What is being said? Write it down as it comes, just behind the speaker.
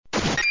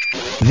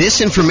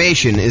This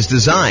information is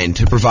designed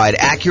to provide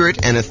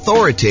accurate and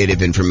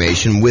authoritative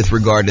information with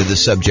regard to the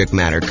subject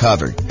matter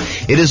covered.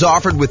 It is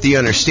offered with the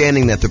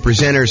understanding that the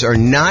presenters are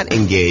not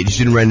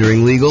engaged in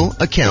rendering legal,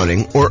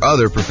 accounting, or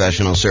other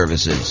professional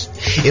services.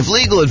 If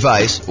legal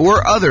advice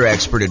or other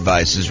expert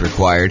advice is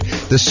required,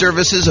 the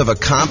services of a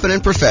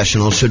competent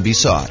professional should be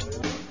sought.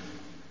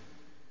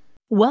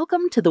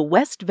 Welcome to the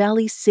West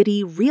Valley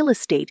City Real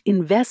Estate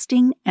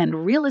Investing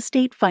and Real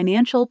Estate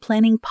Financial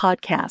Planning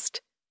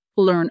Podcast.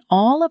 Learn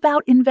all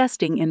about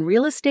investing in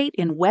real estate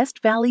in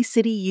West Valley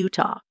City,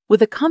 Utah, with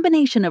a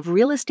combination of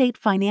real estate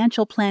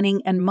financial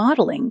planning and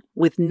modeling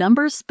with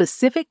numbers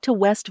specific to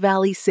West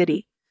Valley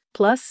City,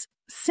 plus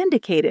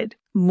syndicated,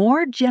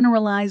 more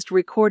generalized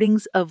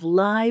recordings of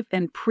live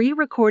and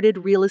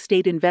pre-recorded real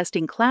estate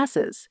investing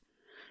classes,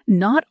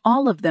 not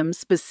all of them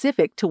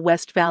specific to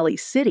West Valley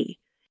City.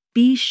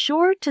 Be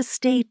sure to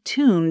stay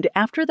tuned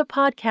after the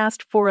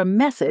podcast for a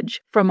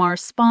message from our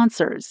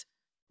sponsors.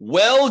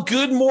 Well,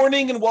 good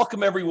morning and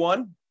welcome,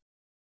 everyone.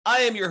 I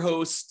am your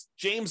host,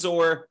 James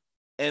Orr,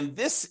 and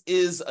this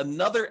is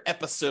another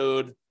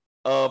episode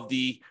of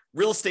the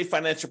Real Estate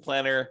Financial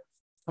Planner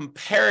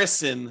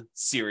comparison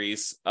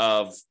series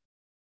of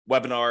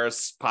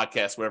webinars,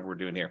 podcasts, whatever we're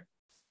doing here.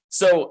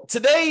 So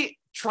today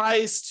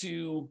tries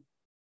to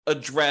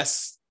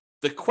address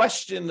the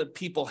question that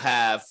people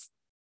have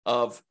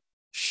of,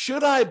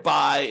 should I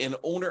buy an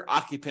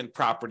owner-occupant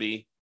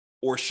property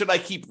or should I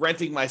keep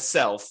renting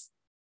myself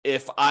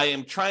if I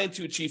am trying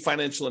to achieve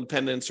financial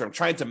independence or I'm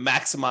trying to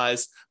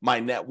maximize my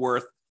net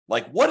worth?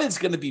 Like, what is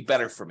going to be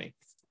better for me?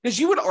 Because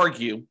you would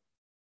argue,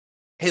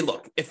 hey,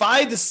 look, if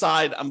I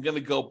decide I'm going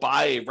to go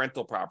buy a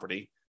rental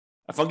property,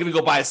 if I'm going to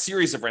go buy a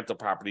series of rental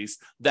properties,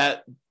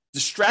 that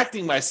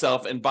distracting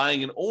myself and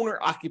buying an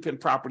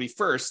owner-occupant property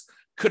first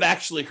could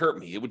actually hurt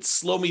me. It would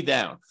slow me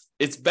down.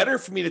 It's better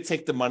for me to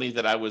take the money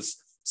that I was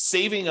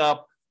saving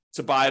up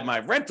to buy my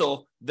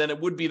rental than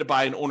it would be to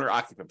buy an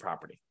owner-occupant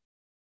property.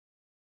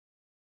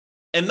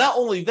 And not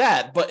only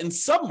that, but in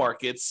some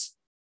markets,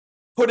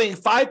 putting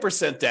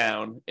 5%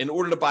 down in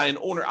order to buy an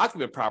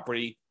owner-occupant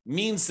property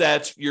means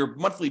that your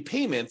monthly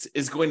payment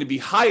is going to be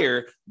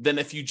higher than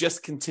if you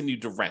just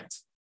continued to rent,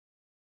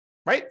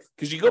 right?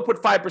 Because you go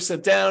put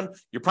 5% down,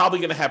 you're probably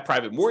going to have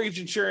private mortgage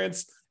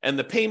insurance, and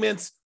the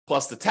payments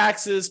plus the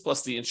taxes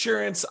plus the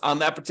insurance on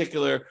that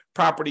particular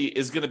property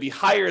is going to be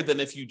higher than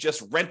if you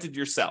just rented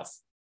yourself,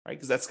 right?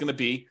 Because that's going to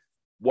be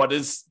what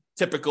is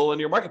typical in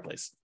your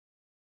marketplace.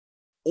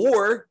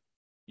 Or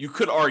you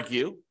could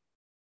argue,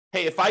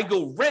 hey, if I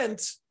go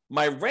rent,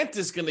 my rent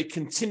is going to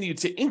continue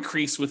to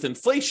increase with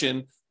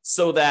inflation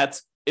so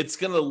that it's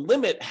going to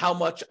limit how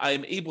much I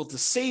am able to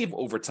save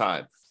over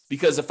time.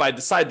 Because if I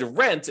decide to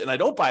rent and I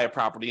don't buy a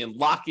property and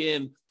lock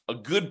in a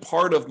good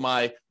part of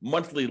my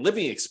monthly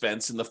living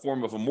expense in the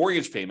form of a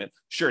mortgage payment,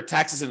 sure,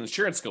 taxes and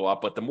insurance go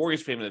up, but the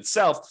mortgage payment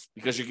itself,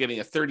 because you're getting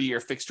a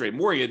 30-year fixed rate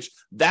mortgage,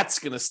 that's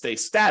going to stay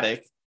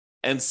static.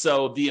 And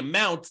so the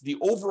amount, the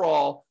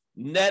overall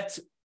net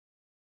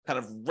kind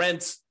of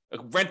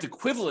rent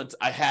equivalent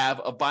I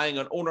have of buying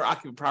an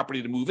owner-occupant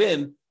property to move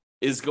in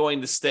is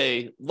going to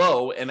stay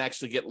low and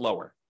actually get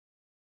lower.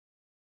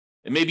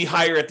 It may be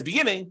higher at the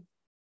beginning,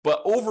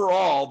 but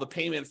overall, the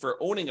payment for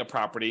owning a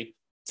property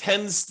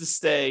tends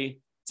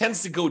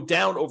to go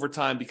down over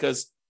time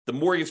because the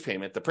mortgage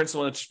payment, the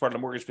principal and interest part of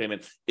the mortgage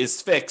payment, is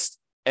fixed.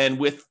 And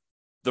with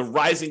the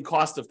rising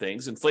cost of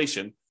things,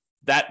 inflation,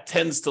 that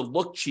tends to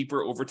look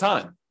cheaper over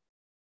time.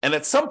 And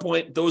at some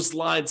point, those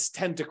lines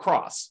tend to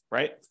cross,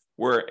 right?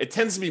 Where it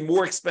tends to be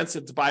more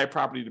expensive to buy a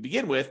property to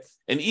begin with.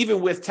 And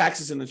even with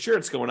taxes and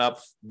insurance going up,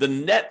 the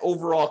net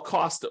overall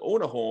cost to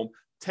own a home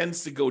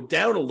tends to go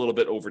down a little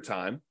bit over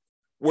time.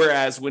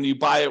 Whereas when you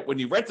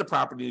rent the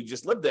property and you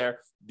just live there,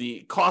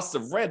 the cost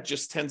of rent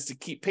just tends to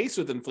keep pace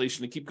with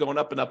inflation and keep going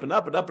up and up and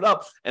up and up and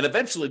up. And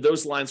eventually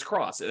those lines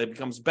cross and it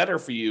becomes better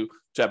for you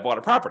to have bought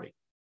a property.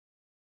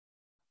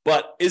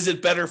 But is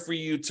it better for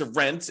you to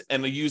rent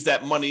and to use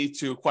that money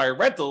to acquire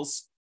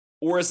rentals?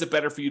 Or is it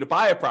better for you to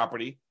buy a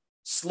property,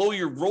 slow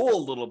your roll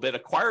a little bit,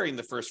 acquiring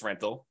the first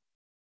rental,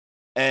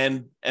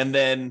 and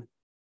then,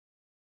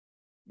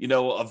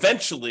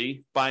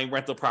 eventually buying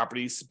rental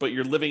properties, but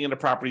you're living in a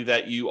property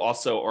that you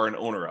also are an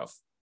owner of?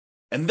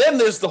 And then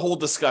there's the whole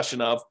discussion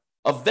of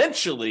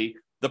eventually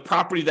the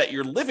property that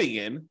you're living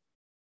in,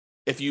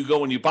 if you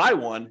go and you buy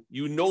one,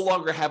 you no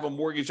longer have a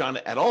mortgage on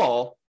it at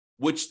all,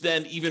 which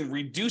then even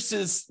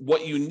reduces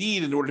what you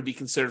need in order to be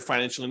considered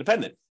financially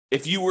independent.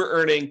 If you were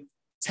earning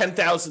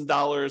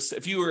 $10,000,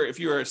 if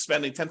you were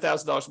spending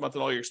 $10,000 a month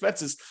on all your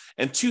expenses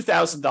and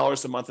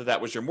 $2,000 a month of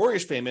that was your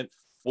mortgage payment,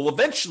 well,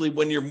 eventually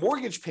when your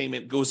mortgage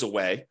payment goes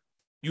away,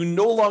 you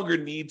no longer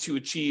need to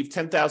achieve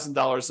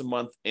 $10,000 a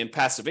month in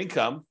passive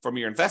income from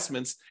your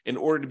investments in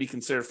order to be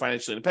considered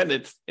financially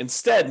independent.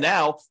 Instead,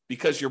 now,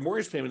 because your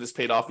mortgage payment is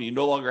paid off and you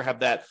no longer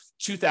have that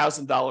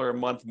 $2,000 a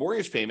month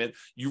mortgage payment,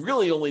 you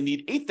really only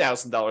need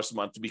 $8,000 a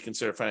month to be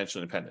considered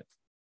financially independent.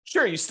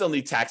 Sure, you still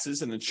need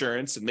taxes and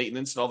insurance and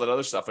maintenance and all that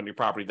other stuff on your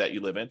property that you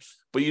live in,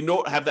 but you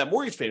don't have that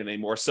mortgage payment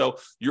anymore. So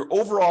your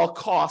overall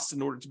cost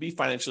in order to be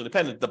financially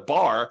independent, the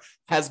bar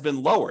has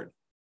been lowered.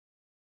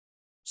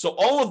 So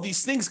all of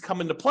these things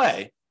come into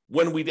play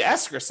when we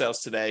ask ourselves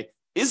today,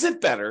 is it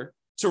better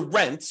to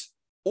rent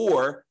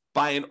or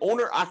buy an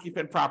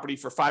owner-occupant property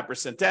for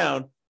 5%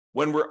 down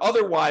when we're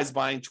otherwise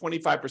buying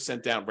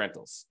 25% down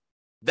rentals?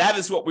 That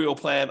is what we will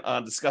plan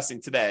on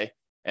discussing today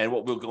and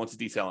what we'll go into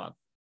detail on.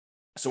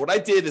 So what I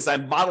did is I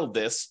modeled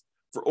this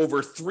for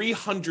over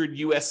 300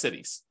 US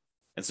cities.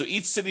 And so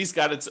each city's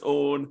got its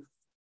own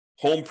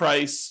home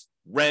price,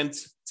 rent,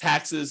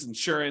 taxes,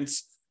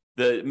 insurance.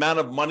 The amount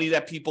of money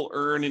that people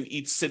earn in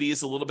each city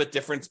is a little bit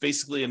different. It's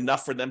basically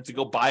enough for them to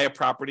go buy a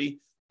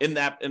property in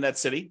that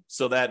city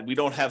so that we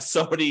don't have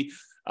somebody,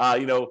 I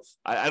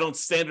don't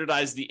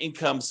standardize the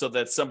income so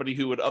that somebody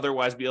who would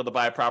otherwise be able to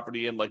buy a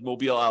property in like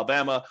Mobile,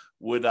 Alabama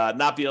would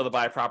not be able to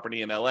buy a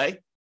property in LA.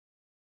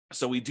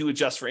 So we do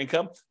adjust for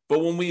income. But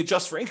when we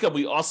adjust for income,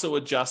 we also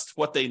adjust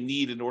what they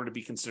need in order to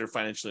be considered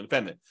financially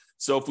independent.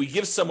 So if we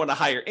give someone a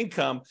higher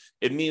income,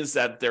 it means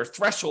that their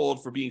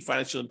threshold for being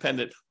financially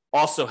independent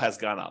also has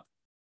gone up.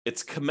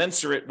 It's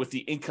commensurate with the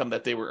income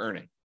that they were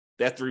earning.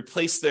 They have to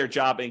replace their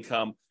job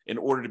income in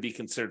order to be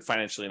considered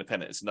financially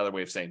independent. It's another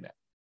way of saying that.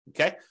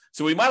 Okay.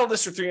 So we modeled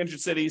this for 300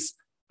 cities,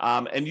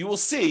 and you will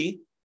see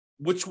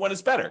which one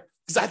is better.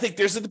 Because I think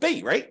there's a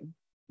debate, right?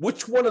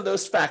 Which one of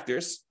those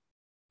factors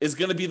is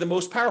going to be the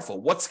most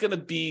powerful? What's going to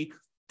be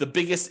the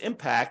biggest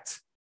impact,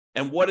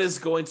 and what is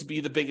going to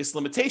be the biggest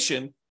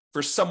limitation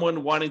for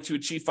someone wanting to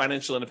achieve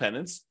financial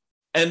independence?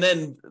 And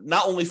then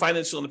not only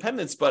financial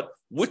independence, but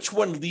which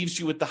one leaves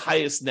you with the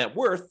highest net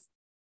worth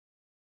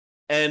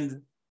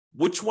and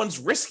which one's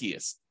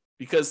riskiest?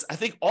 Because I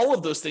think all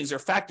of those things are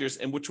factors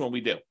in which one we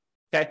do.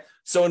 Okay.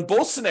 So in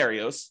both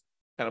scenarios,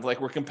 kind of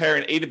like we're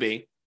comparing A to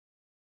B,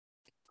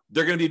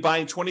 they're going to be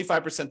buying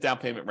 25% down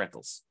payment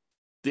rentals.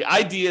 The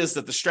idea is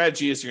that the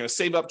strategy is you're going to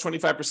save up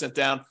 25%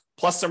 down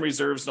plus some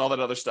reserves and all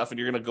that other stuff, and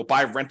you're going to go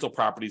buy rental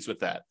properties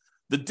with that.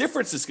 The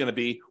difference is going to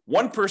be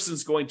one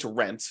person's going to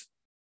rent.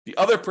 The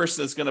other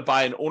person is going to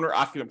buy an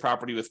owner-occupant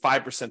property with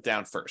 5%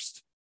 down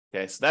first.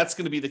 Okay, so that's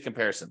going to be the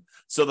comparison.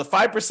 So the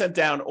 5%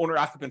 down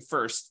owner-occupant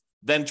first,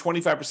 then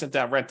 25%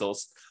 down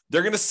rentals.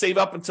 They're going to save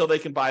up until they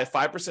can buy a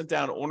 5%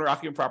 down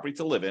owner-occupant property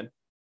to live in.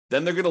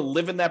 Then they're going to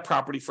live in that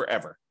property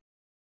forever.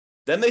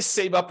 Then they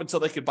save up until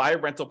they could buy a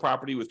rental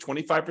property with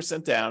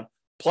 25% down,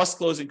 plus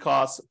closing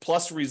costs,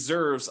 plus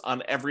reserves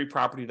on every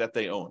property that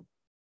they own,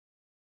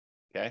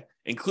 okay,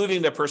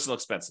 including their personal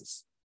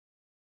expenses.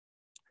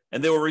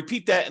 And they will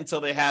repeat that until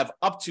they have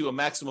up to a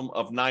maximum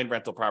of 9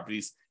 rental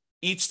properties,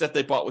 each that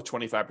they bought with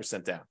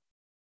 25% down.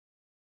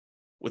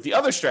 With the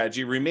other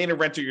strategy, remain a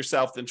renter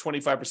yourself, then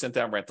 25%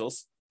 down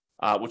rentals,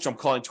 which I'm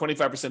calling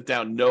 25%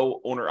 down, no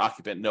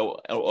owner-occupant, no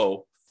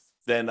OO.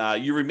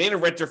 Then you remain a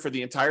renter for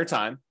the entire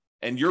time,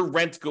 and your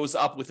rent goes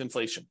up with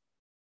inflation,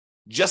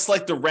 just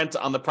like the rent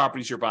on the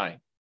properties you're buying.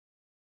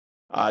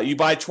 You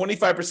buy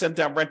 25%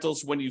 down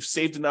rentals when you've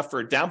saved enough for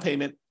a down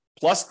payment,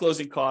 plus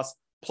closing costs,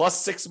 plus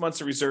 6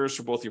 months of reserves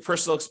for both your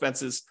personal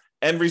expenses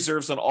and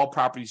reserves on all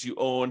properties you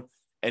own.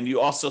 And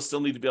you also still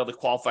need to be able to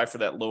qualify for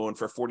that loan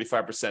for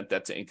 45%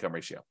 debt to income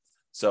ratio.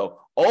 So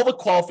all the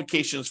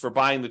qualifications for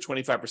buying the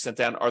 25%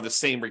 down are the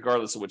same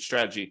regardless of which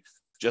strategy.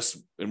 Just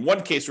in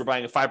one case, we're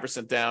buying a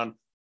 5% down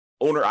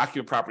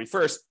owner-occupant property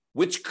first,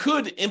 which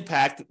could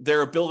impact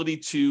their ability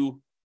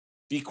to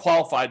be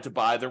qualified to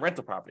buy the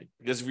rental property.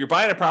 Because if you're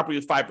buying a property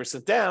with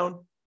 5%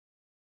 down,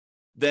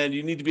 then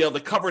you need to be able to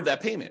cover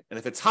that payment. And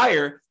if it's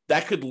higher,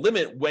 that could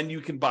limit when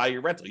you can buy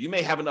your rental. You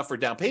may have enough for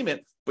down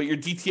payment, but your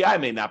DTI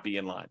may not be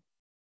in line.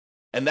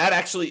 And that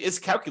actually is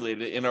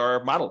calculated in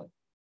our modeling.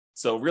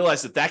 So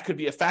realize that that could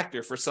be a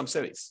factor for some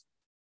cities.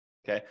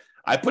 Okay.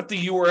 I put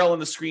the URL on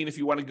the screen if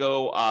you want to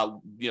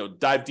go,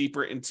 dive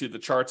deeper into the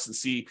charts and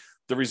see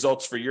the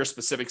results for your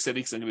specific city,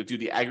 because I'm going to do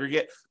the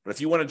aggregate. But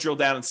if you want to drill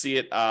down and see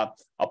it, I'll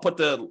put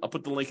the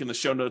link in the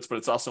show notes, but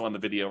it's also on the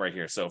video right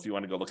here. So if you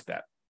want to go look at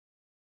that.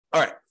 All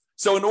right.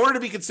 So in order to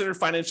be considered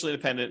financially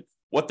independent,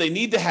 what they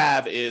need to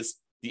have is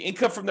the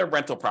income from their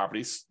rental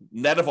properties,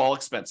 net of all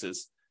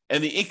expenses,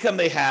 and the income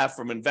they have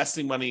from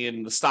investing money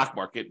in the stock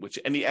market, which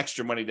any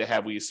extra money they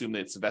have, we assume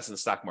that it's invested in the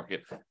stock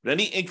market. But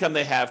any income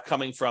they have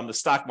coming from the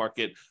stock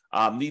market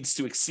needs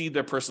to exceed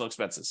their personal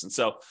expenses. And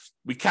so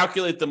we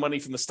calculate the money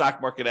from the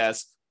stock market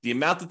as the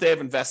amount that they have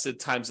invested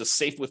times the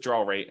safe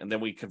withdrawal rate, and then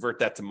we convert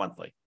that to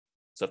monthly.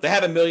 So if they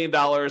have $1 million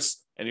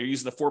and you're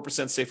using the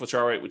 4% safe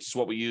withdrawal rate, which is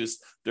what we use,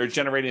 they're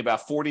generating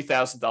about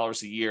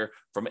 $40,000 a year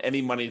from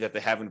any money that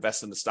they have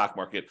invested in the stock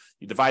market.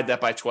 You divide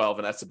that by 12,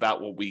 and that's about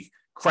what we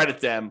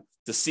credit them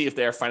to see if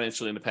they are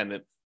financially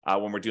independent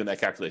when we're doing that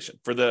calculation.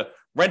 For the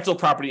rental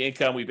property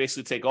income, we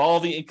basically take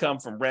all the income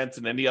from rent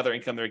and any other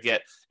income they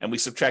get, and we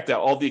subtract out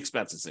all the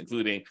expenses,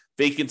 including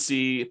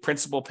vacancy,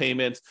 principal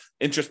payment,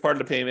 interest part of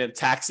the payment,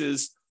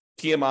 taxes,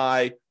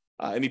 PMI,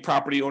 any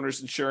property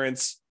owner's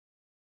insurance,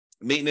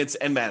 maintenance,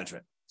 and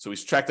management. So we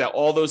subtract out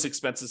all those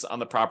expenses on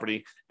the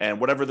property,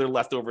 and whatever they're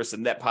left over is a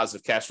net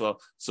positive cash flow.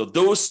 So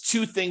those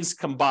two things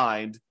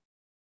combined,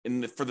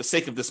 for the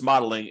sake of this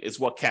modeling, is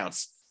what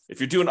counts. If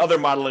you're doing other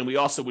modeling, we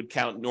also would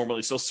count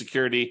normally Social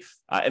Security,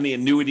 any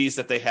annuities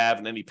that they have,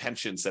 and any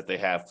pensions that they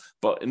have.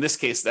 But in this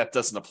case, that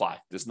doesn't apply.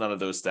 There's none of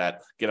those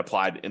that get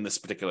applied in this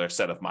particular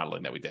set of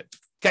modeling that we did.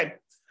 Okay.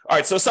 All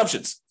right. So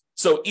assumptions.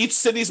 So each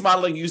city's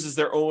modeling uses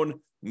their own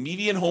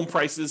median home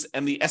prices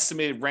and the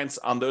estimated rents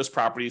on those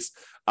properties.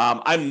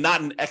 I'm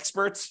not an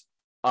expert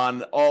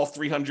on all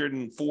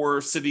 304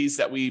 cities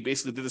that we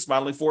basically did this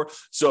modeling for.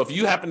 So if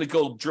you happen to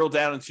go drill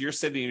down into your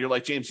city and you're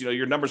like, James,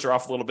 your numbers are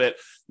off a little bit,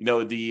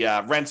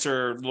 the rents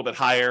are a little bit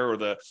higher, or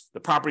the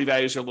property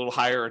values are a little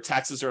higher, or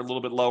taxes are a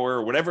little bit lower,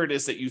 or whatever it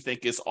is that you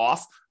think is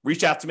off,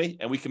 reach out to me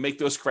and we can make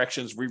those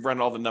corrections,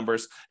 rerun all the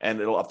numbers, and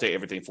it'll update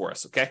everything for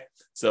us. Okay.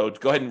 So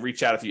go ahead and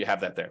reach out if you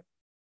have that there.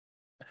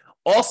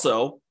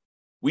 Also,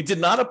 we did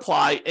not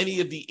apply any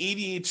of the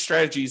 88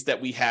 strategies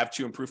that we have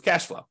to improve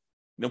cash flow.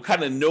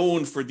 Kind of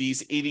known for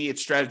these 88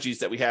 strategies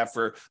that we have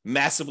for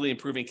massively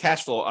improving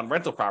cash flow on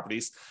rental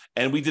properties.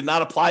 And we did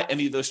not apply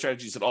any of those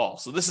strategies at all.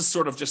 So this is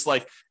sort of just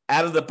like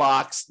out of the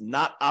box,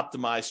 not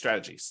optimized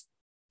strategies.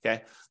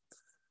 Okay.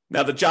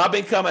 Now the job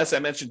income, as I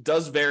mentioned,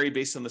 does vary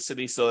based on the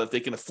city so that they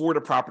can afford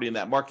a property in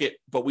that market.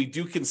 But we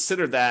do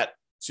consider that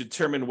to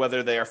determine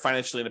whether they are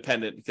financially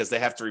independent, because they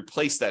have to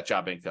replace that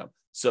job income.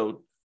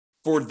 So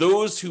for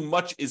those who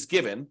much is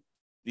given,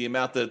 the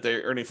amount that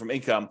they're earning from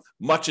income,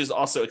 much is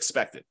also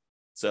expected.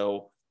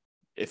 So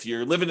if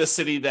you're living in a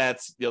city that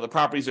the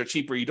properties are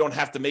cheaper, you don't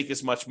have to make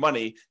as much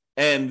money,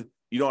 and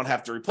you don't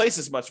have to replace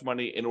as much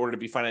money in order to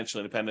be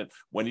financially independent.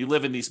 When you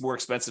live in these more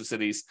expensive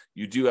cities,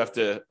 you do have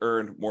to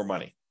earn more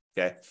money.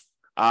 Okay.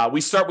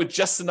 We start with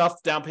just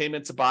enough down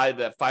payment to buy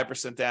the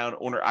 5% down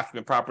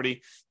owner-occupant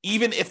property.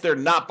 Even if they're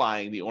not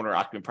buying the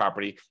owner-occupant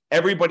property,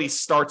 everybody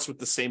starts with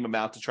the same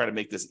amount to try to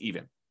make this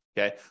even.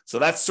 Okay. So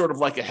that's sort of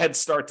like a head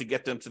start to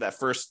get them to that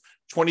first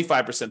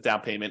 25% down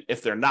payment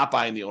if they're not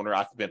buying the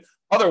owner-occupant.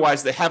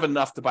 Otherwise, they have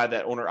enough to buy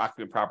that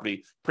owner-occupant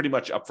property pretty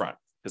much upfront,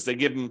 because we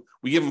give them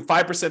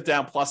 5%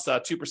 down plus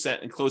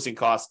 2% in closing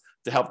costs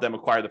to help them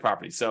acquire the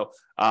property. So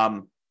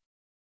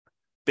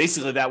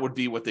basically, that would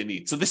be what they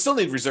need. So they still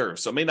need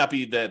reserves. So it may not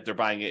be that they're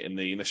buying it in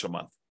the initial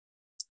month.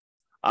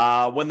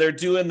 When they're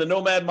doing the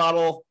nomad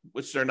model,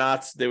 which they're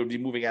not, they would be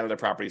moving out of their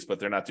properties, but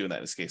they're not doing that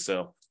in this case.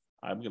 So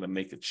I'm going to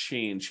make a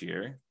change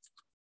here.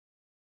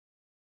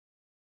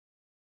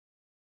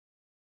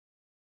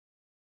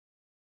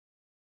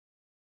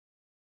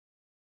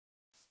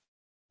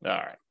 All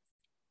right.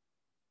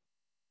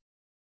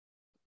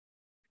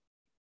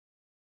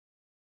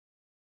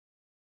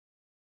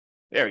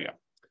 There we go.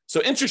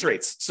 So interest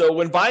rates. So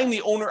when buying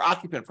the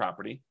owner-occupant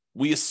property,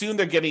 we assume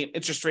they're getting an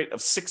interest rate of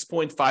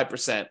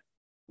 6.5%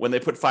 when they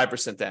put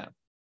 5% down.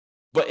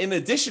 But in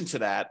addition to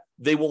that,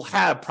 they will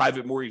have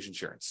private mortgage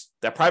insurance.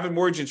 That private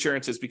mortgage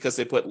insurance is because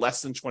they put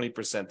less than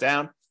 20%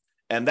 down,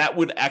 and that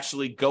would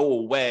actually go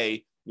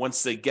away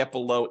once they get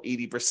below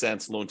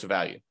 80% loan to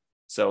value.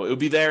 So it would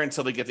be there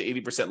until they get to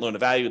 80% loan to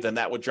value, then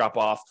that would drop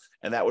off,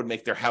 and that would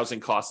make their housing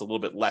costs a little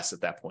bit less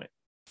at that point.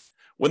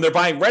 When they're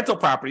buying rental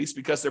properties,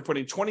 because they're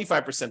putting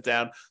 25%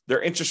 down,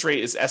 their interest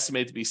rate is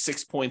estimated to be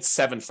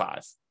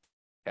 6.75.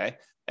 Okay.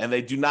 And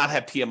they do not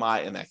have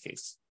PMI in that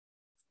case.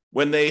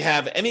 When they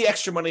have any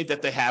extra money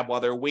that they have while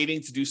they're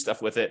waiting to do stuff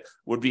with it,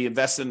 would be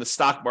invested in the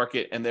stock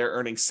market, and they're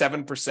earning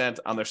 7%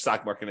 on their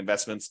stock market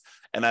investments.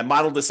 And I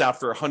modeled this out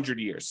for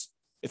 100 years.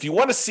 If you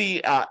want to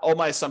see all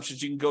my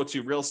assumptions, you can go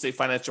to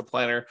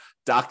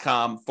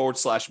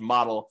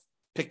realestatefinancialplanner.com/model,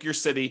 pick your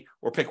city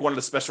or pick one of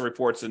the special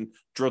reports and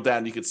drill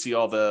down. You can see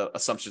all the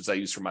assumptions I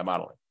use for my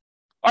modeling.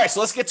 All right,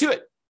 so let's get to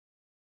it.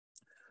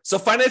 So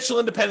financial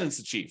independence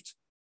achieved.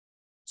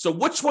 So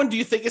which one do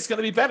you think is going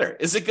to be better?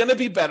 Is it going to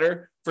be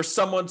better for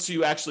someone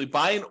to actually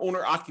buy an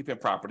owner-occupant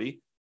property,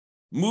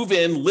 move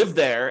in, live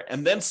there,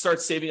 and then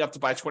start saving up to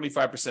buy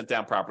 25%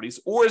 down properties?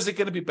 Or is it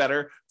going to be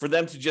better for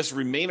them to just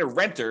remain a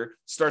renter,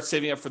 start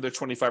saving up for their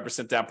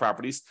 25% down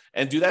properties,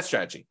 and do that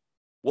strategy?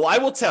 Well, I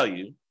will tell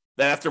you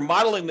that after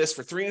modeling this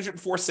for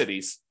 304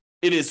 cities,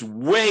 it is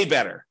way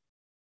better,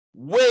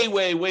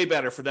 way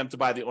better for them to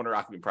buy the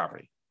owner-occupant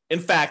property. In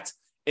fact,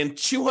 in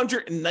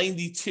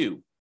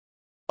 292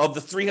 of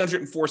the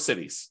 304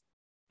 cities,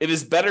 it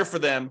is better for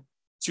them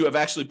to have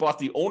actually bought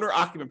the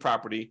owner-occupant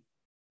property,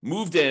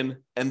 moved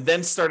in, and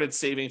then started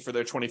saving for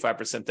their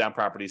 25% down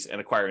properties and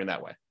acquiring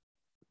that way.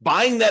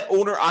 Buying that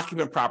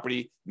owner-occupant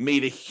property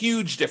made a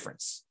huge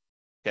difference.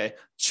 Okay,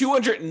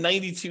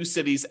 292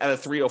 cities out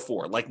of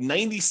 304, like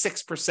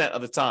 96%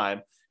 of the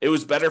time, it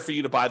was better for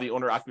you to buy the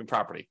owner-occupant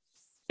property.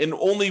 In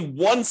only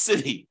one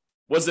city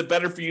was it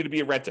better for you to be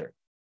a renter.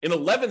 In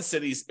 11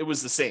 cities, it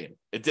was the same.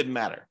 It didn't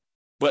matter.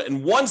 But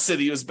in one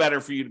city, it was better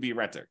for you to be a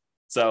renter.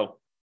 So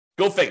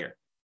go figure.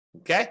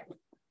 Okay.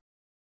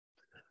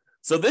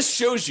 So this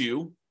shows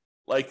you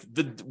like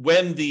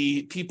when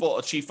the people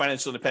achieve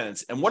financial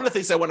independence. And one of the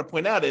things I want to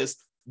point out is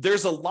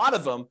there's a lot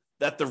of them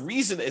that the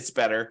reason it's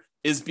better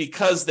is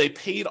because they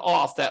paid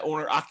off that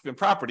owner-occupant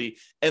property,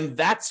 and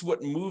that's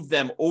what moved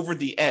them over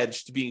the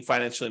edge to being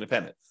financially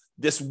independent.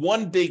 This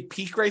one big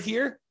peak right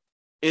here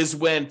is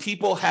when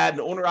people had an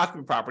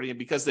owner-occupant property, and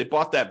because they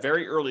bought that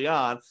very early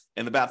on,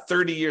 and about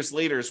 30 years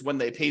later is when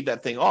they paid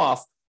that thing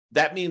off,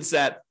 that means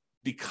that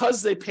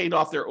because they paid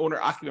off their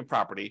owner-occupant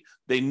property,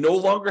 they no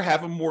longer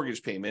have a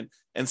mortgage payment,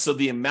 and so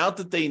the amount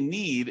that they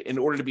need in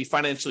order to be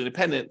financially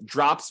independent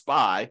drops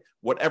by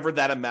whatever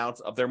that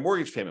amount of their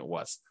mortgage payment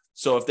was.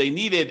 So if they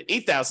needed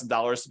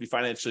 $8,000 to be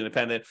financially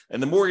independent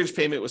and the mortgage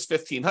payment was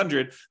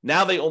 $1,500,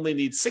 now they only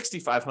need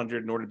 $6,500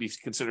 in order to be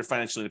considered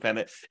financially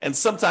independent. And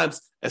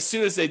sometimes as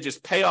soon as they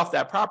just pay off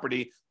that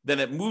property, then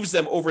it moves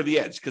them over the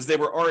edge because they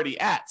were already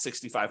at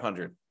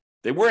 $6,500.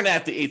 They weren't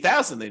at the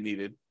 $8,000 they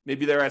needed.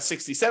 Maybe they're at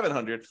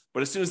 $6,700,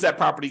 but as soon as that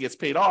property gets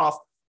paid off,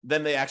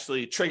 then they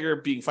actually trigger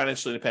being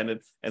financially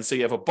independent. And so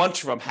you have a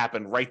bunch of them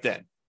happen right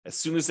then, as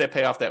soon as they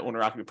pay off that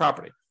owner-occupant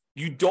property.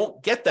 You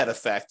don't get that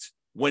effect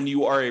when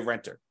you are a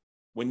renter.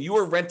 When you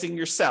are renting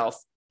yourself,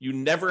 you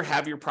never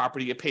have your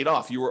property get paid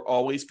off. You are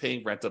always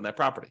paying rent on that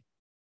property.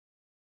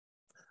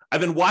 I've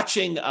been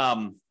watching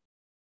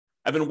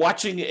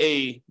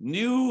a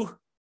new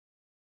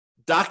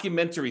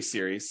documentary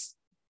series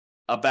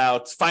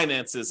about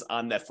finances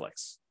on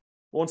Netflix.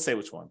 I won't say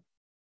which one,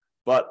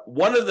 but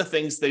one of the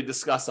things they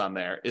discuss on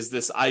there is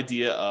this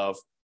idea of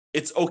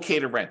it's okay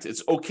to rent.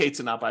 It's okay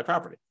to not buy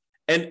property.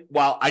 And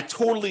while I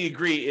totally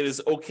agree it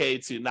is okay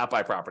to not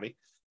buy property,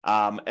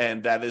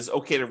 and that is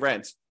okay to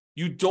rent,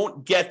 you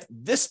don't get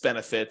this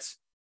benefit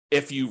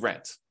if you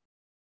rent.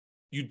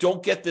 You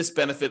don't get this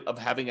benefit of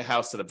having a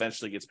house that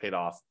eventually gets paid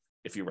off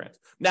if you rent.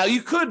 Now,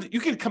 you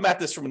could come at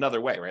this from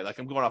another way, right? Like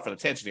I'm going off on a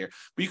tangent here,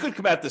 but you could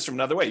come at this from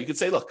another way. You could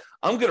say, look,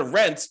 I'm going to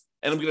rent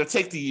and I'm going to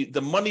take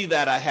the money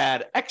that I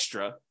had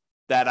extra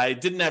that I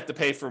didn't have to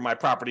pay for my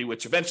property,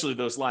 which eventually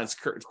those lines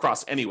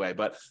cross anyway.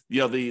 But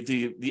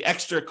the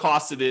extra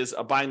cost it is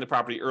of buying the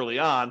property early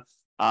on,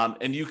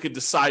 and you could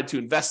decide to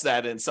invest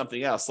that in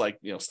something else like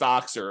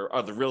stocks or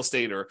other real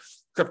estate or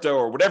crypto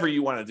or whatever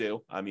you want to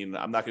do. I mean,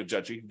 I'm not going to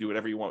judge you. You can do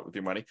whatever you want with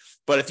your money.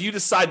 But if you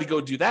decide to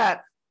go do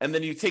that, and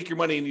then you take your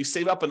money and you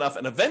save up enough,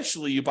 and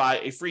eventually you buy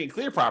a free and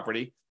clear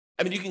property,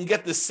 I mean, you can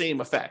get the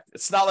same effect.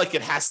 It's not like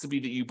it has to be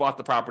that you bought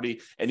the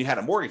property and you had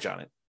a mortgage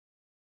on it.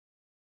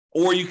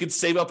 Or you could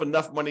save up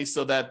enough money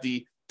so that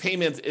the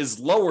payment is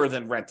lower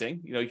than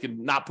renting. You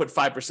can not put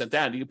 5%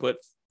 down. You can put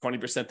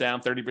 20%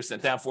 down,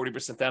 30% down,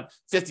 40% down,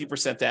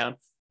 50% down,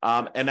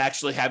 and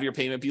actually have your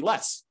payment be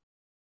less.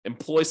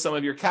 Employ some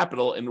of your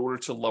capital in order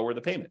to lower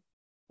the payment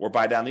or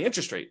buy down the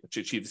interest rate to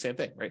achieve the same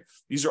thing, right?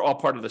 These are all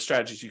part of the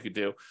strategies you could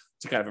do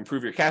to kind of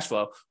improve your cash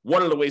flow.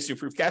 One of the ways to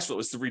improve cash flow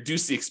is to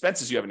reduce the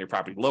expenses you have in your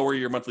property, lower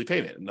your monthly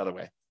payment, another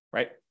way,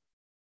 right?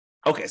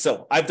 Okay,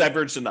 so I've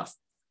diverged enough.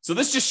 So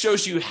this just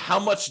shows you how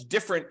much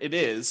different it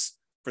is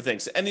for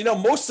things. And,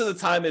 most of the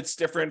time it's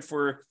different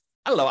for,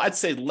 I'd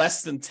say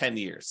less than 10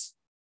 years,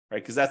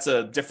 right? Because that's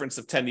a difference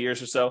of 10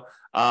 years or so.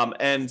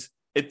 And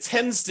it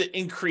tends to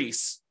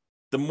increase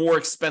the more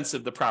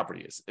expensive the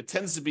property is. It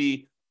tends to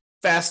be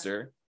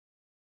faster,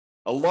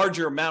 a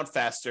larger amount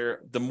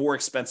faster, the more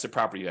expensive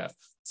property you have.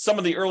 Some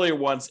of the earlier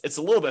ones, it's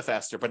a little bit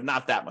faster, but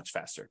not that much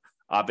faster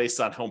based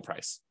on home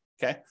price,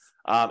 okay?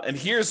 And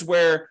here's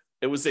where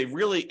it was a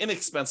really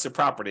inexpensive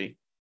property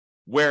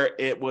where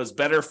it was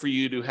better for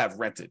you to have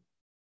rented.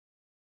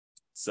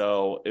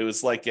 So it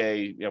was like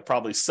a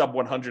probably sub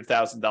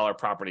 $100,000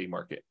 property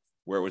market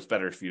where it was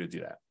better for you to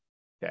do that.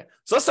 Okay,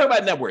 so let's talk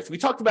about net worth. We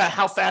talked about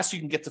how fast you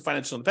can get to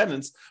financial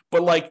independence,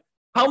 but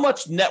how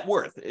much net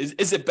worth?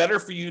 Is it better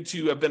for you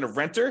to have been a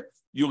renter?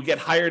 You'll get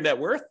higher net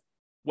worth?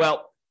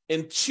 Well,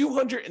 in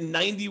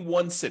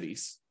 291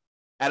 cities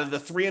out of the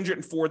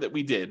 304 that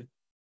we did,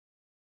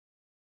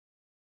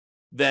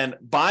 then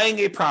buying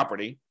a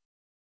property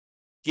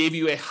gave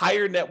you a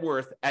higher net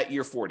worth at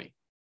year 40.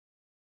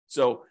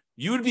 So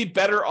you would be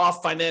better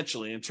off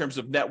financially in terms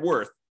of net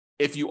worth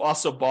if you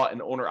also bought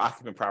an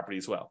owner-occupant property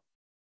as well.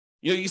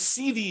 You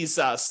see these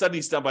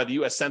studies done by the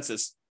U.S.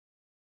 Census,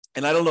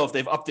 and I don't know if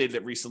they've updated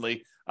it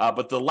recently,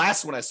 but the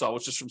last one I saw,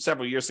 which is from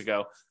several years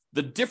ago,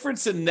 the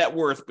difference in net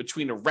worth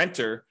between a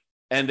renter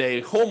and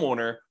a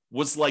homeowner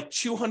was like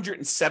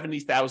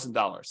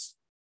 $270,000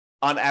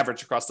 on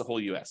average across the whole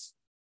U.S.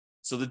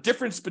 So the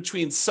difference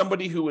between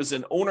somebody who is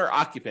an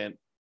owner-occupant,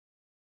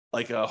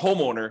 like a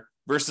homeowner,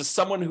 versus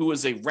someone who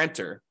is a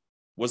renter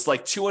was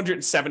like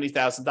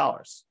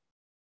 $270,000.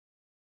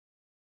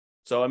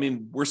 So,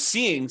 we're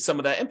seeing some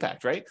of that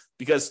impact, right?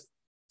 Because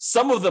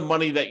some of the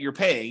money that you're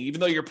paying, even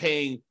though you're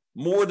paying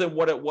more than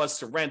what it was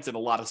to rent in a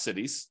lot of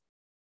cities,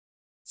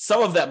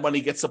 some of that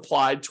money gets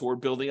applied toward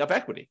building up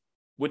equity,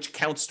 which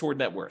counts toward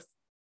net worth,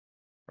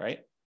 right?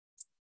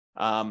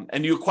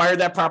 And you acquired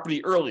that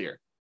property earlier.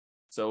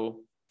 So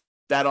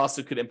that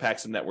also could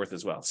impact some net worth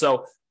as well.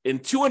 So in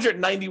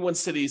 291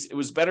 cities, it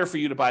was better for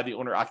you to buy the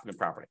owner-occupant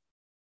property.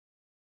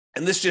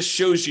 And this just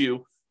shows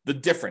you the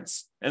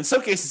difference. And in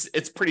some cases,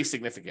 it's pretty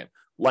significant,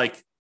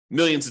 like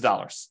millions of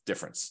dollars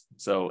difference.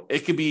 So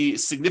it could be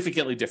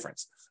significantly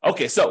different.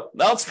 Okay, so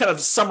now let's kind of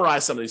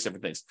summarize some of these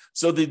different things.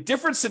 So the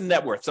difference in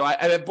net worth. So I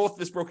have both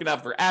this broken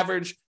out for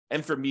average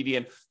and for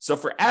median. So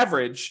for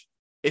average,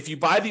 if you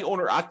buy the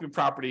owner-occupant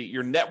property,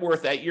 your net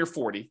worth at year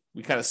 40,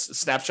 we kind of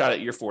snapshot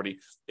at year 40,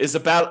 is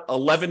about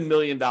 $11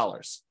 million.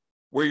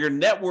 Where your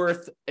net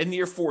worth in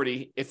year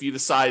 40, if you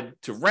decide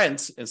to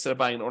rent instead of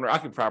buying an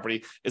owner-occupant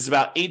property, is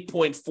about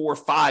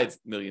 $8.45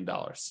 million.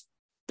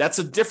 That's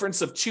a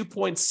difference of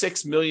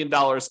 $2.6 million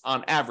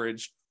on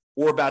average,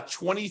 or about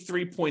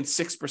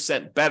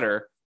 23.6%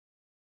 better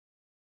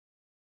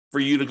for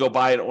you to go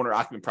buy an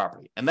owner-occupant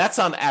property. And that's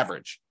on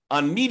average.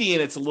 On median,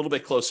 it's a little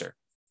bit closer.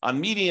 On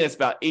median, it's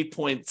about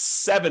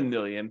 8.7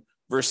 million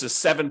versus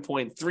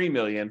 7.3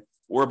 million,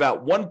 or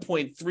about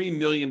 $1.3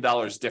 million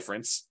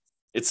difference.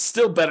 It's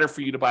still better for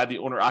you to buy the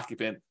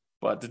owner-occupant,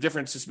 but the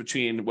difference is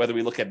between whether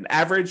we look at an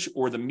average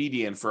or the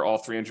median for all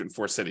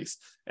 304 cities.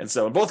 And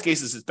so in both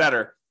cases, it's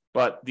better,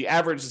 but the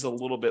average is a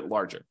little bit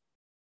larger.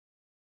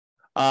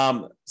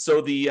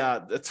 So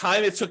the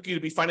time it took you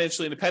to be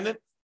financially independent,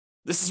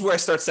 this is where I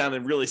start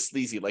sounding really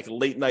sleazy, like a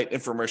late night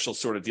infomercial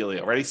sort of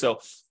dealio. Ready? So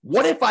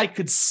what if I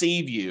could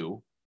save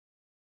you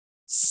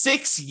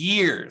 6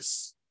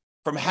 years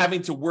from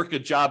having to work a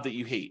job that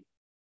you hate?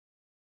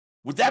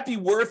 Would that be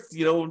worth,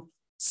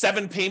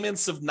 7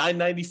 payments of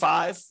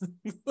 $995?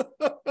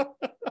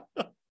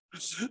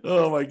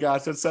 Oh my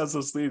gosh, that sounds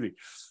so sleazy.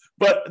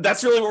 But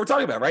that's really what we're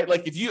talking about, right?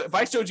 Like if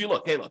I showed you,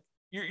 look,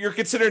 you're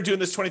considering doing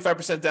this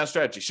 25% down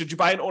strategy. Should you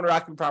buy an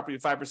owner-occupant property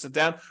at 5%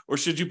 down, or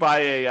should you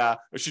buy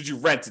or should you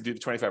rent to do the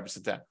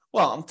 25% down?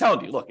 Well, I'm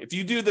telling you, look, if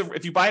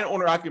you buy an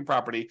owner-occupant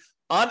property,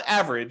 on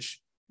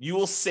average, you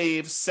will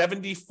save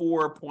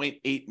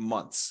 74.8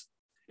 months.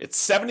 It's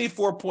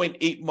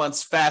 74.8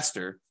 months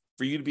faster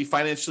for you to be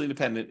financially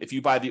independent if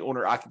you buy the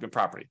owner-occupant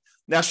property.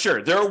 Now,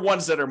 sure, there are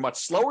ones that are much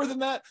slower than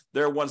that.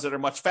 There are ones that are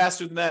much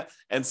faster than that.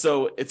 And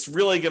so it's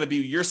really going to be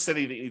your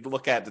city that you need to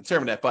look at and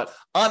determine that. But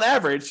on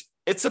average,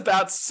 it's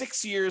about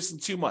 6 years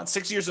and 2 months,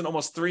 6 years and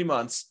almost 3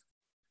 months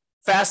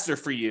faster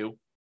for you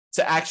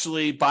to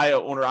actually buy an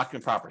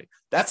owner-occupant property.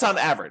 That's on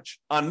average.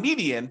 On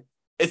median,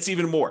 it's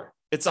even more.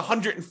 It's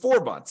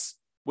 104 months,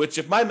 which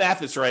if my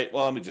math is right,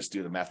 well, let me just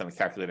do the math on the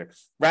calculator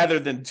rather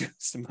than do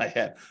this in my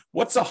head.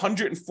 What's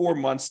 104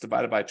 months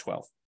divided by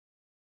 12?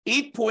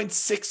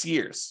 8.6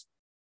 years.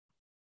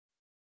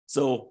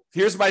 So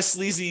here's my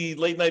sleazy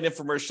late night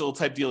infomercial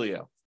type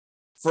dealio.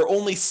 For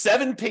only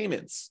 7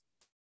 payments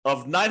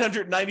of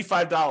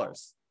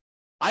 $995,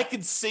 I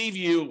could save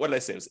you, what did I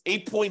say? It was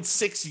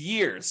 8.6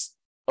 years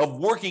of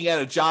working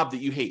at a job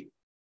that you hate.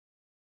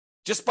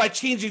 Just by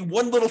changing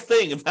one little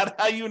thing about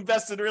how you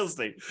invest in real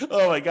estate.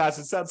 Oh my gosh,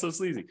 it sounds so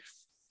sleazy.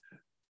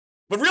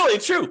 But really,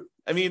 it's true.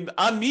 I mean,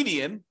 on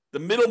median, the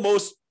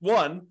middlemost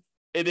one,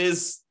 it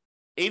is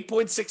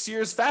 8.6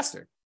 years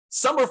faster.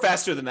 Some are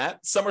faster than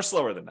that. Some are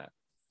slower than that.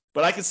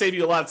 But I can save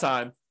you a lot of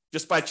time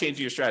just by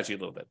changing your strategy a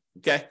little bit.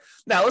 Okay.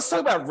 Now let's talk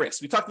about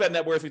risk. We talked about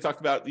net worth. We talked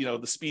about,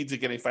 the speeds of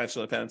getting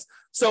financial independence.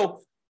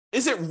 So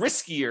is it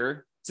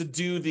riskier to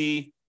do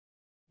the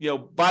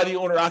buy the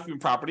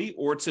owner-occupant property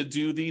or to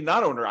do the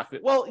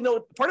non-owner-occupant?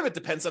 Well, part of it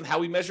depends on how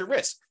we measure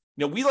risk.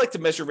 We like to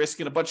measure risk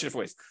in a bunch of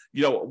different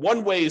ways.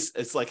 One way is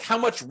it's like how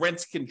much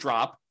rent can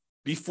drop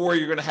before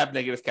you're going to have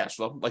negative cash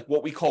flow, like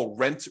what we call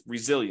rent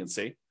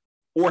resiliency,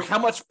 or how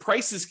much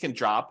prices can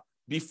drop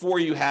before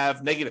you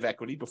have negative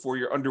equity, before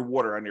you're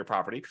underwater on your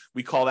property.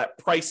 We call that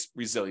price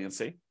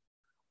resiliency.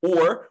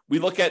 Or we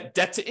look at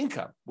debt to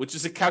income, which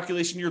is a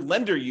calculation your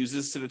lender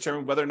uses to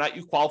determine whether or not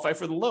you qualify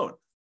for the loan.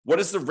 What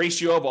is the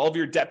ratio of all of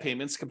your debt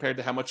payments compared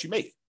to how much you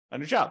make on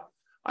your job?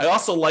 I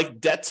also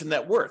like debt to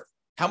net worth,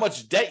 how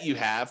much debt you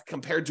have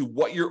compared to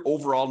what your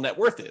overall net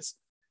worth is.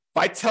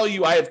 If I tell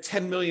you I have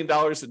 $10 million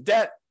in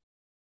debt,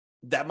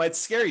 that might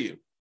scare you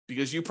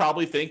because you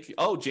probably think,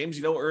 oh,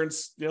 James,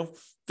 earns,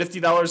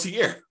 $50 a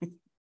year.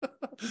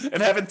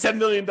 And having $10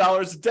 million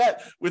of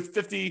debt with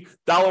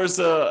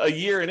 $50 a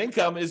year in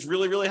income is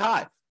really, really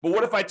high. But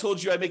what if I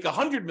told you I make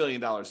 $100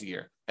 million a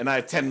year and I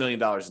have $10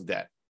 million in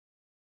debt?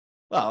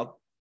 Well,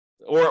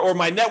 or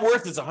my net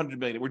worth is $100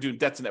 million. We're doing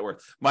debt to net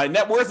worth. My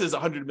net worth is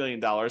 $100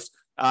 million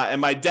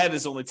and my debt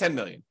is only $10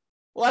 million.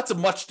 Well, that's a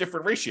much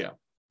different ratio.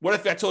 What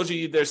if I told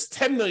you there's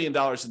 $10 million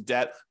in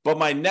debt, but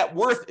my net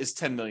worth is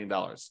 $10 million?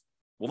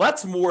 Well,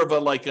 that's more of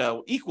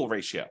a equal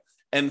ratio.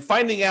 And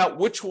finding out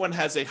which one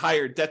has a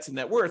higher debt to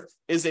net worth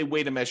is a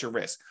way to measure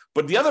risk.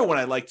 But the other one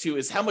I like too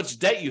is how much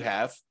debt you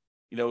have,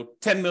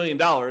 $10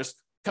 million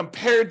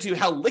compared to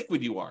how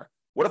liquid you are.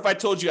 What if I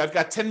told you I've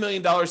got $10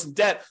 million in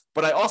debt,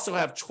 but I also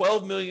have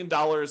 $12 million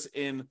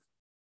in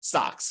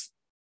stocks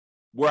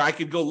where I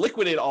could go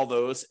liquidate all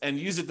those and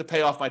use it to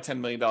pay off my $10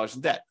 million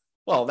in debt?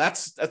 Well,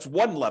 that's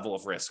one level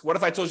of risk. What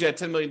if I told you I had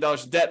 $10 million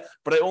in debt,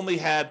 but I only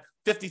had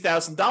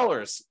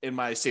 $50,000 in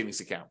my savings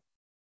account?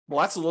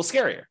 Well, that's a little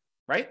scarier,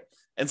 right?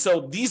 And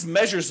so these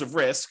measures of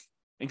risk,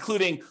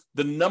 including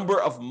the number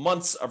of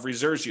months of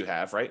reserves you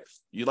have, right?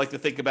 You like to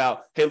think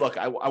about, hey, look,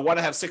 I want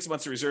to have 6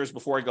 months of reserves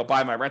before I go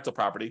buy my rental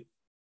property.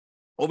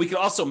 Well, we can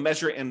also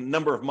measure it in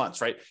number of months,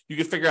 right? You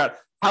can figure out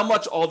how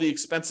much all the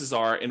expenses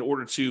are in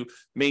order to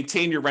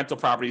maintain your rental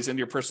properties and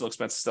your personal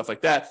expenses, stuff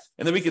like that.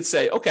 And then we could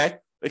say, okay,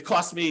 it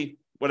cost me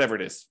whatever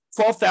it is,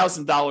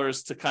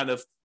 $12,000 to kind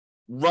of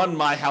run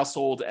my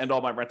household and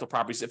all my rental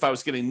properties if I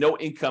was getting no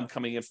income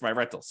coming in from my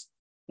rentals.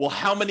 Well,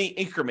 how many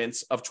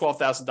increments of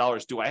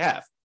 $12,000 do I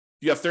have?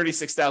 You have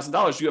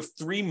 $36,000. You have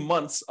 3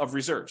 months of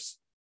reserves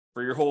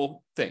for your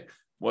whole thing.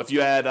 Well, if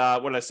you had,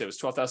 what did I say? It was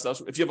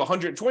 $12,000. If you have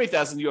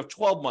 $120,000, you have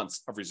 12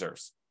 months of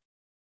reserves.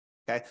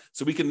 Okay.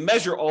 So we can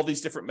measure all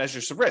these different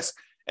measures of risk.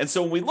 And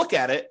so when we look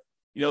at it,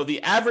 the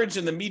average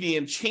and the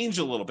median change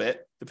a little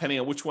bit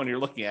depending on which one you're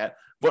looking at.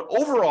 But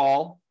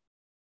overall,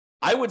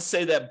 I would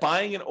say that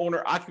buying an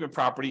owner-occupant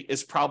property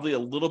is probably a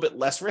little bit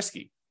less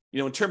risky.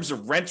 In terms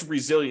of rent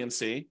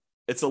resiliency,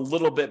 it's a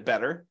little bit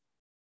better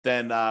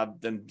than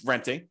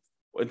renting.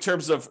 In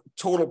terms of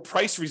total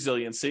price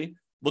resiliency,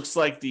 looks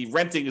like the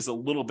renting is a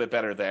little bit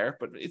better there,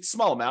 but it's a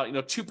small amount,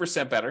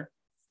 2% better.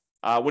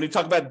 When you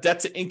talk about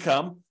debt to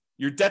income,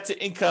 your debt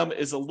to income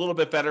is a little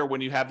bit better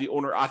when you have the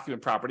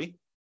owner-occupant property.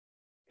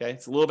 Okay,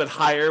 it's a little bit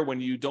higher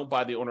when you don't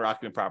buy the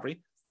owner-occupant property.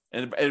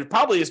 And it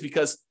probably is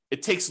because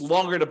it takes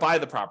longer to buy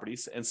the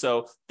properties. And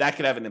so that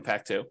can have an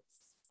impact too.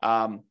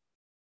 And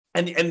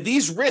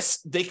these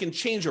risks, they can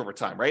change over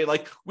time, right?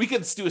 Like we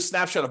could do a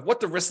snapshot of what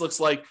the risk looks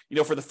like,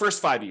 for the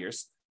first 5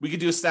 years. We could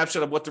do a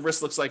snapshot of what the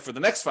risk looks like for the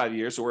next 5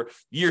 years or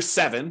year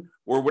 7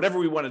 or whatever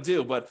we want to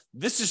do. But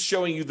this is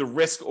showing you the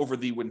risk over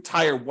the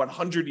entire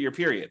 100-year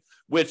period,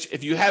 which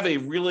if you have a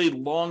really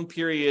long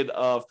period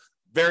of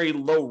very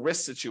low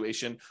risk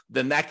situation,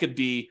 then that could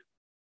be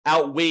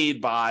outweighed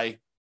by,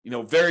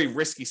 very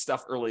risky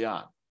stuff early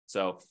on.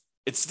 So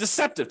it's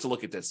deceptive to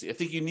look at this. I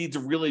think you need to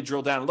really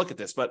drill down and look at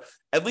this, but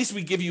at least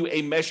we give you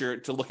a measure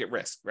to look at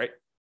risk, right?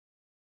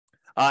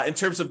 In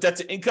terms of debt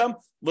to income,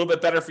 a little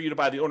bit better for you to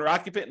buy the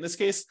owner-occupant in this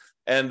case.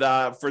 And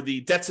for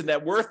the debt to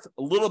net worth,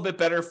 a little bit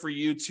better for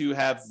you to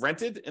have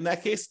rented in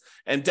that case.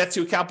 And debt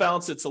to account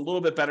balance, it's a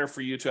little bit better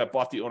for you to have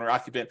bought the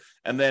owner-occupant.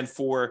 And then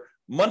for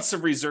months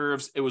of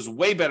reserves, it was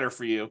way better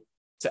for you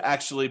to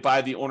actually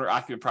buy the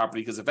owner-occupant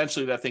property because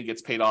eventually that thing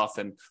gets paid off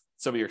and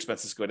some of your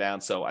expenses go down.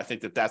 So I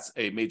think that that's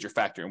a major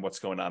factor in what's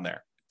going on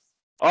there.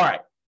 All right.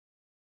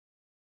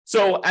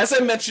 So as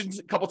I mentioned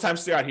a couple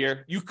times throughout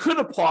here, you could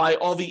apply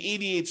all the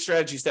 88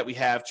 strategies that we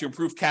have to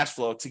improve cash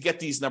flow to get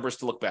these numbers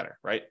to look better,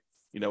 right?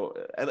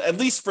 At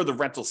least for the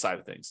rental side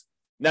of things.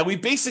 Now,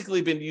 we've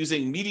basically been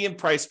using median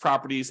price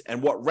properties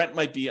and what rent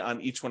might be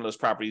on each one of those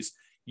properties.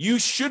 You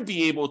should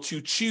be able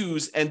to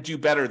choose and do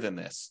better than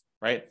this,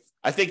 right?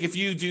 I think if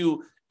you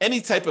do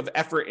any type of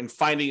effort in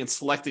finding and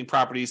selecting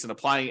properties and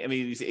applying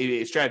any of these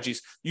 88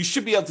 strategies, you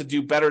should be able to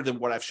do better than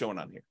what I've shown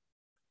on here.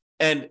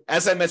 And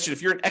as I mentioned,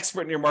 if you're an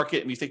expert in your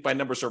market and you think my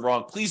numbers are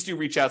wrong, please do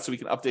reach out so we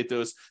can update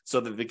those so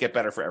that they get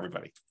better for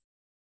everybody.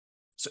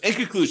 So in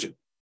conclusion,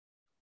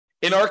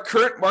 in our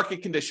current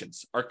market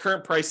conditions, our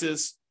current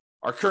prices,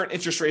 our current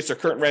interest rates, our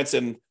current rents,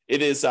 and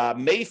it is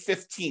May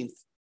 15th,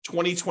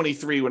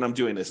 2023 when I'm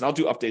doing this, and I'll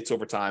do updates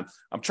over time.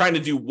 I'm trying to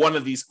do one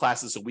of these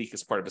classes a week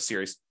as part of a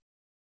series.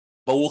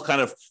 But we'll kind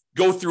of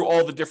go through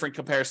all the different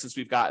comparisons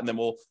we've got, and then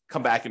we'll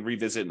come back and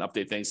revisit and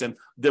update things. And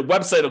the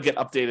website will get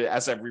updated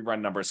as I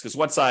rerun numbers, because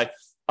once I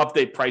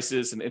update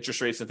prices and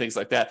interest rates and things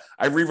like that,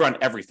 I rerun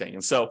everything.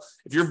 And so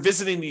if you're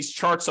visiting these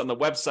charts on the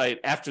website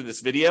after this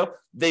video,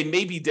 they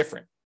may be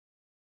different.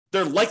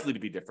 They're likely to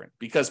be different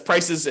because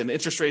prices and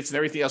interest rates and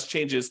everything else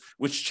changes,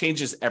 which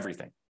changes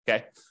everything.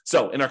 Okay.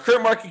 So in our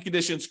current market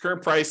conditions,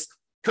 current price,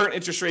 current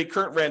interest rate,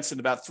 current rents in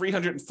about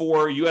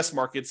 304 US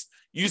markets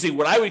using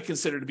what I would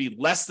consider to be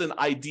less than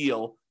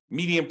ideal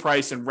median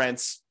price and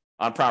rents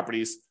on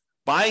properties,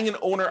 buying an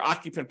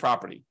owner-occupant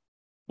property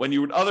when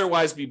you would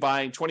otherwise be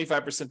buying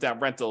 25% down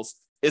rentals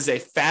is a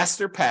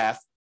faster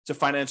path to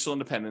financial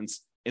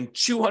independence in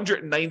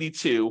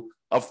 292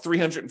 of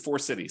 304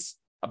 cities,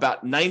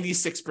 about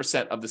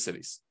 96% of the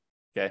cities.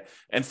 Okay.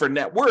 And for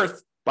net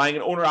worth, buying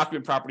an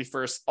owner-occupant property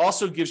first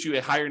also gives you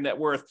a higher net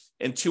worth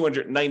in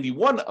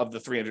 291 of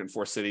the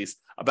 304 cities,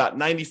 about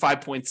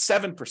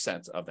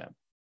 95.7% of them.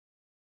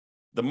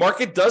 The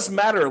market does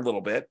matter a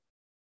little bit,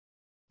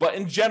 but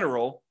in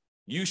general,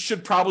 you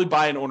should probably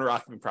buy an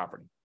owner-occupant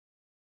property.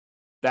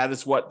 That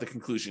is what the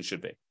conclusion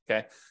should be,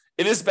 okay?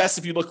 It is best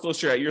if you look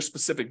closer at your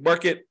specific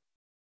market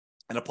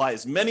and apply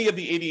as many of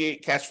the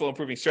 88 cash flow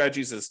improving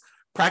strategies as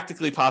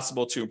practically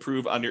possible to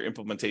improve on your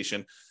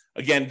implementation.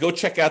 Again, go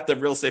check out the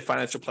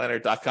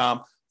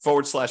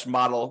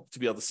realestatefinancialplanner.com/model to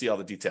be able to see all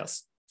the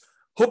details.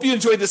 Hope you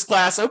enjoyed this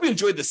class. I hope you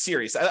enjoyed this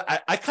series.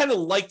 I kind of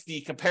like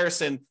the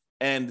comparison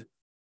and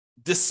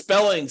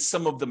dispelling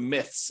some of the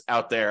myths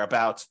out there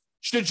about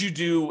should you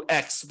do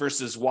X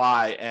versus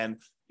Y and,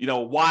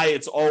 why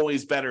it's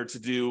always better to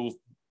do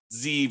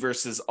Z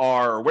versus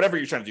R or whatever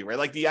you're trying to do, right?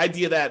 Like the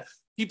idea that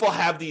people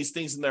have these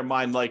things in their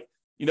mind like,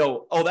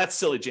 oh, that's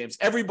silly, James.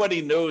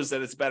 Everybody knows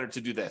that it's better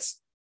to do this.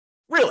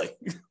 Really?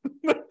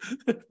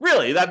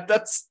 Really?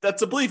 That's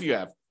a belief you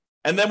have.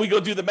 And then we go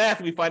do the math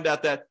and we find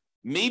out that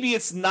maybe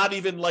it's not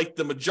even like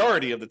the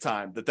majority of the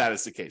time that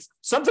is the case.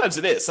 Sometimes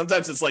it is.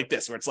 Sometimes it's like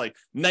this, where it's like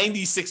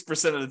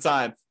 96% of the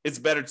time, it's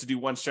better to do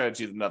one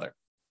strategy than another.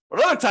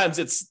 But other times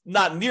it's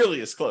not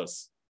nearly as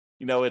close.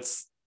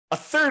 It's a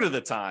third of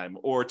the time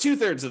or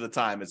 2/3 of the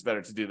time it's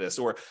better to do this,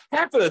 or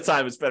half of the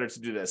time it's better to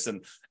do this.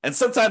 And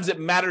sometimes it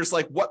matters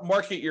like what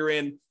market you're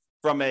in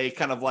from a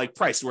kind of like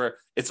price, where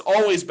it's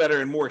always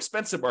better in more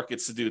expensive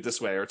markets to do it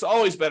this way, or it's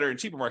always better in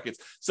cheaper markets.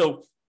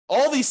 So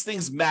all these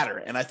things matter.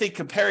 And I think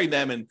comparing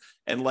them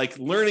and like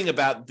learning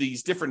about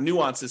these different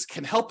nuances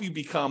can help you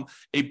become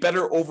a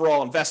better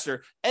overall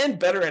investor and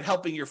better at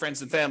helping your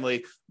friends and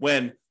family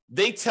when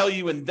they tell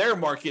you in their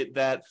market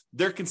that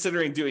they're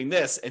considering doing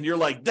this. And you're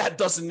like, that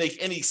doesn't make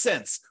any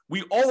sense.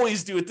 We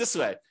always do it this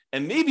way.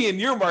 And maybe in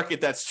your market,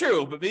 that's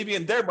true, but maybe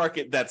in their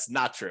market, that's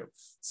not true.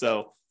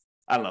 So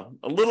I don't know,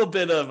 a little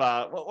bit of,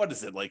 what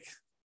is it? Like,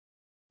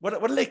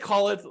 what do they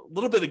call it? A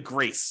little bit of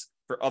grace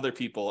for other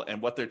people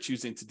and what they're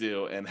choosing to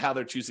do and how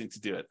they're choosing to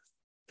do it.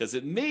 Because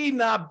it may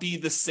not be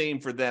the same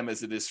for them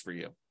as it is for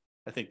you.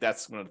 I think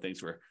that's one of the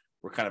things we're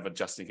kind of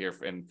adjusting here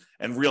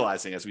and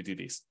realizing as we do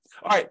these.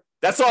 All right,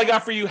 that's all I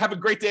got for you. Have a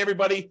great day,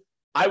 everybody.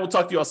 I will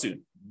talk to you all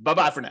soon.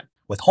 Bye-bye for now.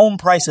 With home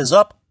prices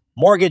up,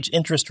 mortgage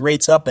interest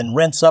rates up, and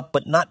rents up,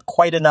 but not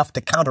quite enough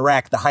to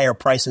counteract the higher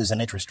prices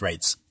and interest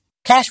rates,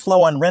 cash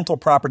flow on rental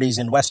properties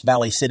in West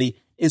Valley City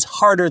is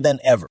harder than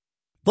ever.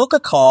 Book a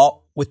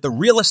call with the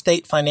Real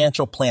Estate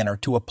Financial Planner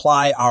to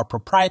apply our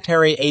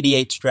proprietary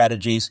 88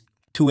 strategies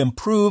to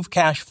improve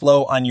cash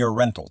flow on your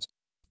rentals.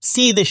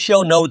 See the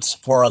show notes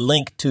for a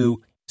link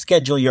to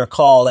schedule your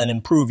call and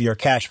improve your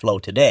cash flow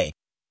today.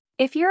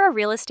 If you're a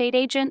real estate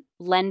agent,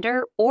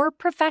 lender, or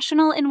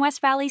professional in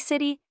West Valley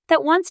City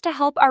that wants to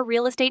help our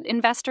real estate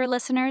investor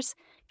listeners,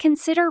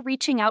 consider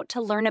reaching out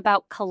to learn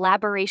about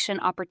collaboration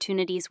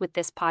opportunities with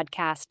this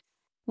podcast.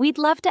 We'd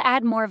love to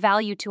add more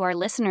value to our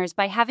listeners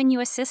by having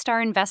you assist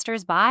our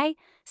investors buy,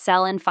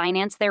 sell, and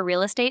finance their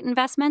real estate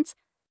investments.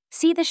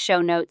 See the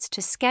show notes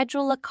to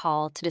schedule a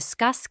call to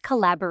discuss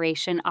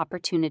collaboration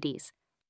opportunities.